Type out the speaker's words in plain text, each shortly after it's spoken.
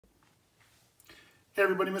Hey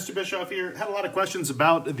everybody, Mr. Bischoff here. Had a lot of questions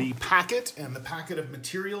about the packet and the packet of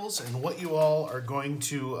materials and what you all are going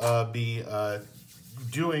to be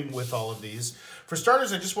doing with all of these. For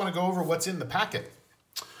starters, I just want to go over what's in the packet.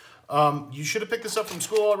 You should have picked this up from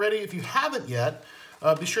school already. If you haven't yet,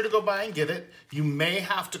 be sure to go by and get it. You may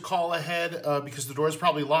have to call ahead because the door is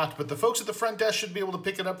probably locked, but the folks at the front desk should be able to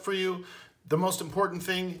pick it up for you. The most important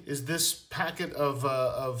thing is this packet of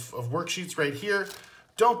worksheets right here.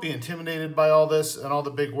 Don't be intimidated by all this and all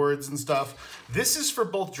the big words and stuff. This is for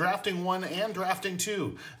both drafting 1 and drafting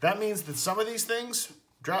 2. That means that some of these things,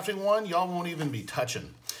 drafting 1, y'all won't even be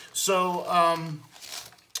touching. So,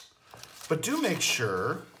 but do make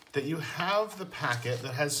sure that you have the packet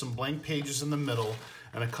that has some blank pages in the middle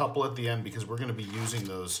and a couple at the end, because we're going to be using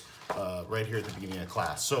those right here at the beginning of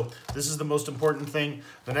class. So this is the most important thing.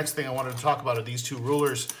 The next thing I wanted to talk about are these two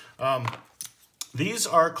rulers. These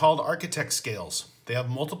are called architect scales. They have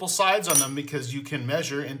multiple sides on them because you can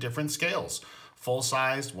measure in different scales.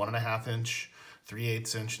 Full-sized, 1.5 inch,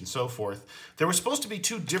 3/8 inch, and so forth. There were supposed to be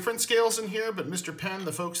 2 different scales in here, but Mr. Penn,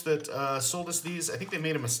 the folks that sold us these, I think they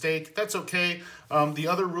made a mistake. That's okay. The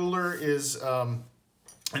other ruler is an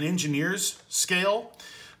engineer's scale.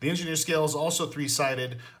 The engineer's scale is also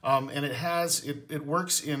 3-sided, and it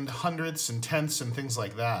works in hundredths and tenths and things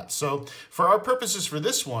like that. So for our purposes for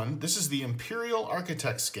this one, this is the Imperial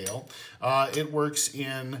Architect scale. It works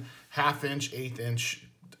in 1/2 inch, 1/8 inch,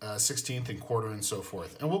 16th and quarter, and so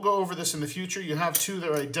forth. And we'll go over this in the future. You have 2 that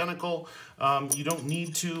are identical. You don't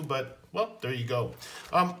need to, but well, there you go.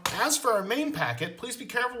 As for our main packet, please be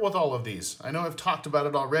careful with all of these. I know I've talked about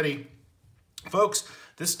it already. Folks,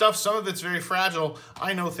 this stuff, some of it's very fragile.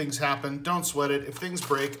 I know things happen. Don't sweat it. If things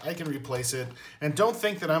break, I can replace it. And don't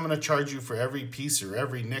think that I'm going to charge you for every piece or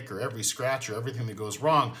every nick or every scratch or everything that goes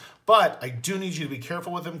wrong. But I do need you to be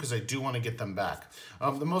careful with them because I do want to get them back.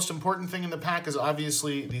 The most important thing in the pack is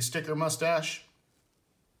obviously the sticker mustache.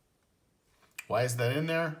 Why is that in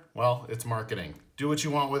there? Well, it's marketing. Do what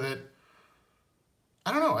you want with it.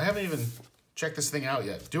 I don't know. I haven't even checked this thing out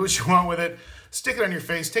yet. Do what you want with it. Stick it on your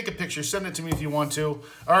face. Take a picture. Send it to me if you want to.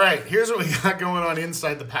 All right, here's what we got going on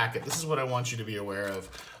inside the packet. This is what I want you to be aware of,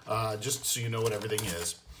 just so you know what everything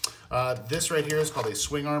is. This right here is called a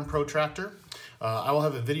swing arm protractor. I will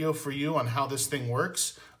have a video for you on how this thing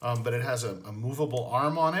works, but it has a movable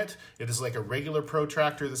arm on it. It is like a regular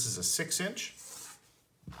protractor. This is a 6-inch.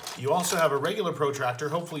 You also have a regular protractor.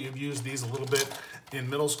 Hopefully you've used these a little bit in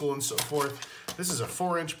middle school and so forth. This is a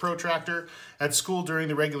 4-inch protractor. At school during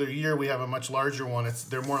the regular year, we have a much larger one.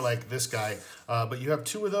 They're more like this guy. But you have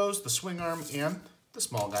 2 of those, the swing arm and the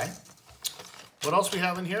small guy. What else we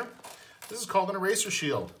have in here? This is called an eraser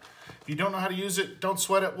shield. If you don't know how to use it, don't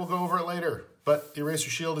sweat it. We'll go over it later. But the eraser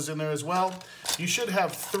shield is in there as well. You should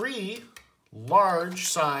have 3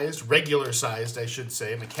 large-sized, regular-sized, I should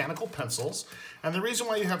say, mechanical pencils. And the reason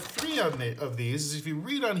why you have 3 of these is if you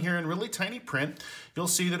read on here in really tiny print, you'll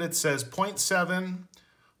see that it says 0.7,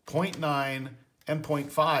 0.9, and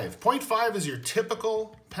 0.5. 0.5 is your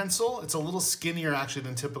typical pencil. It's a little skinnier actually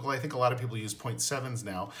than typical. I think a lot of people use 0.7s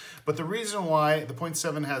now. But the reason why the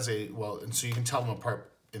 0.7 has and so you can tell them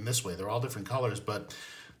apart in this way. They're all different colors, but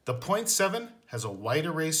the 0.7 has a white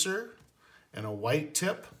eraser and a white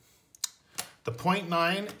tip. The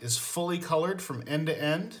 0.9 is fully colored from end to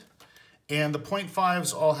end, and the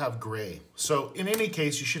 0.5s all have gray. So in any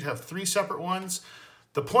case, you should have 3 separate ones.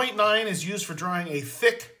 The 0.9 is used for drawing a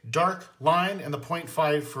thick, dark line, and the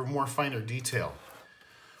 0.5 for more finer detail.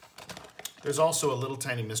 There's also a little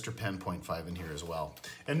tiny Mr. Penn 0.5 in here as well.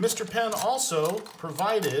 And Mr. Penn also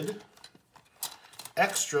provided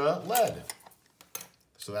extra lead.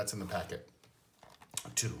 So that's in the packet,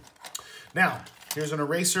 2. Now, here's an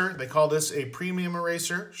eraser. They call this a premium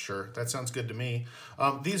eraser. Sure, that sounds good to me.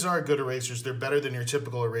 These are good erasers. They're better than your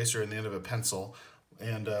typical eraser in the end of a pencil,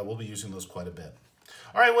 and we'll be using those quite a bit.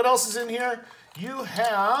 All right, what else is in here? You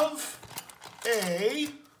have a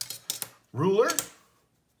ruler,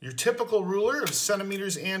 your typical ruler of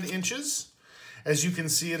centimeters and inches. As you can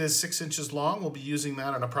see, it is 6 inches long. We'll be using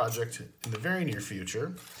that on a project in the very near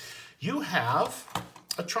future. You have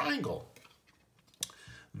a triangle.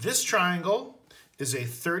 This triangle is a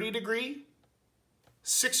 30-degree,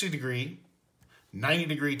 60-degree,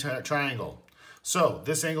 90-degree triangle. So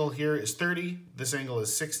this angle here is 30, this angle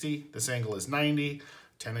is 60, this angle is 90,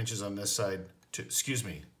 10 inches on this side,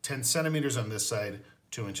 10 centimeters on this side,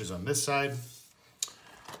 2 inches on this side.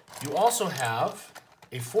 You also have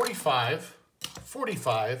a 45,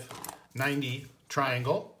 45, 90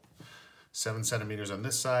 triangle, 7 centimeters on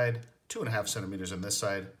this side, 2.5 centimeters on this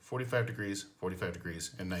side, 45 degrees,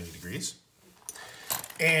 and 90 degrees.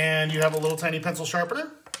 And you have a little tiny pencil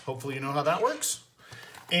sharpener. Hopefully you know how that works.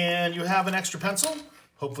 And you have an extra pencil.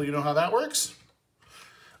 Hopefully you know how that works.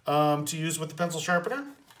 To use with the pencil sharpener.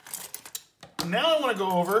 Now I want to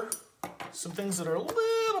go over some things that are a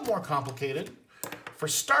little more complicated. For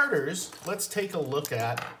starters, let's take a look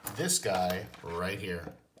at this guy right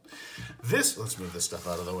here. Let's move this stuff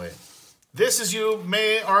out of the way. This, as you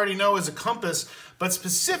may already know, is a compass, but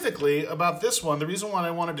specifically about this one, the reason why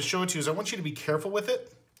I wanted to show it to you is I want you to be careful with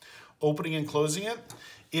it, opening and closing it.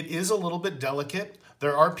 It is a little bit delicate.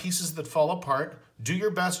 There are pieces that fall apart. Do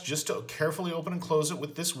your best just to carefully open and close it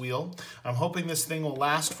with this wheel. I'm hoping this thing will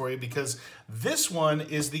last for you because this one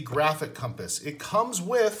is the graphic compass. It comes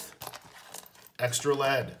with extra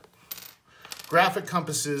lead. Graphic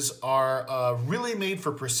compasses are really made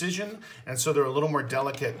for precision, and so they're a little more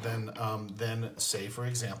delicate than say, for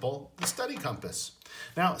example, the study compass.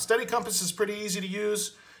 Now, study compass is pretty easy to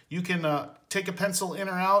use. You can take a pencil in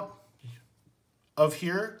or out of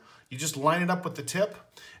here. You just line it up with the tip,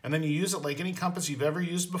 and then you use it like any compass you've ever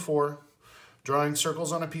used before, drawing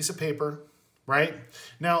circles on a piece of paper, right?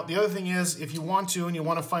 Now, the other thing is, if you want to, and you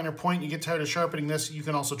want a finer point, you get tired of sharpening this, you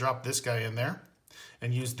can also drop this guy in there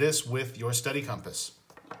and use this with your study compass.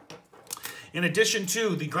 In addition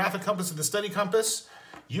to the graphic compass and the study compass,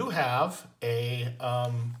 you have a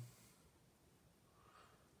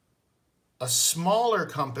smaller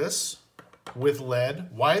compass with lead.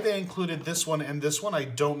 Why they included this one and this one, I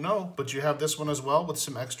don't know, but you have this one as well with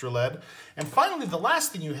some extra lead. And finally, the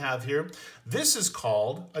last thing you have here, this is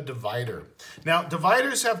called a divider. Now,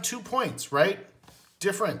 dividers have 2 points, right?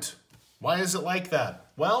 Different. Why is it like that?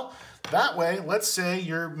 Well, that way, let's say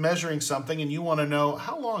you're measuring something and you want to know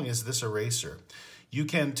how long is this eraser. You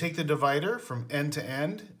can take the divider from end to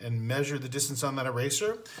end and measure the distance on that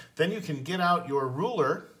eraser. Then you can get out your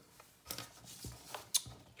ruler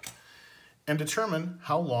and determine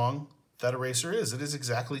how long that eraser is. It is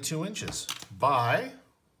exactly 2 inches by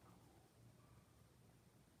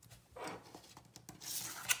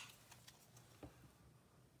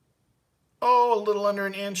a little under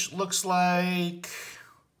an inch. Looks like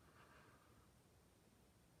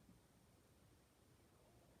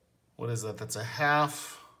what is that? That's a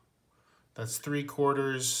half. That's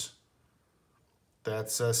 3/4.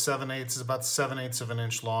 That's 7/8 is about 7/8 of an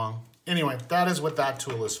inch long. Anyway, that is what that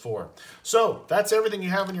tool is for. So that's everything you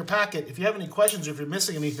have in your packet. If you have any questions or if you're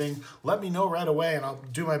missing anything, let me know right away and I'll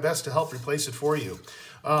do my best to help replace it for you.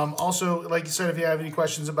 Also, like you said, if you have any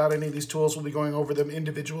questions about any of these tools, we'll be going over them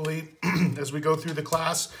individually as we go through the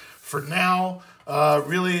class. For now,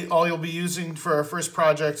 really all you'll be using for our first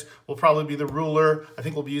project will probably be the ruler. I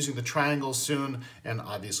think we'll be using the triangles soon, and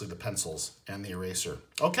obviously the pencils and the eraser.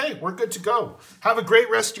 Okay, we're good to go. Have a great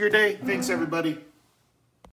rest of your day. Thanks, everybody.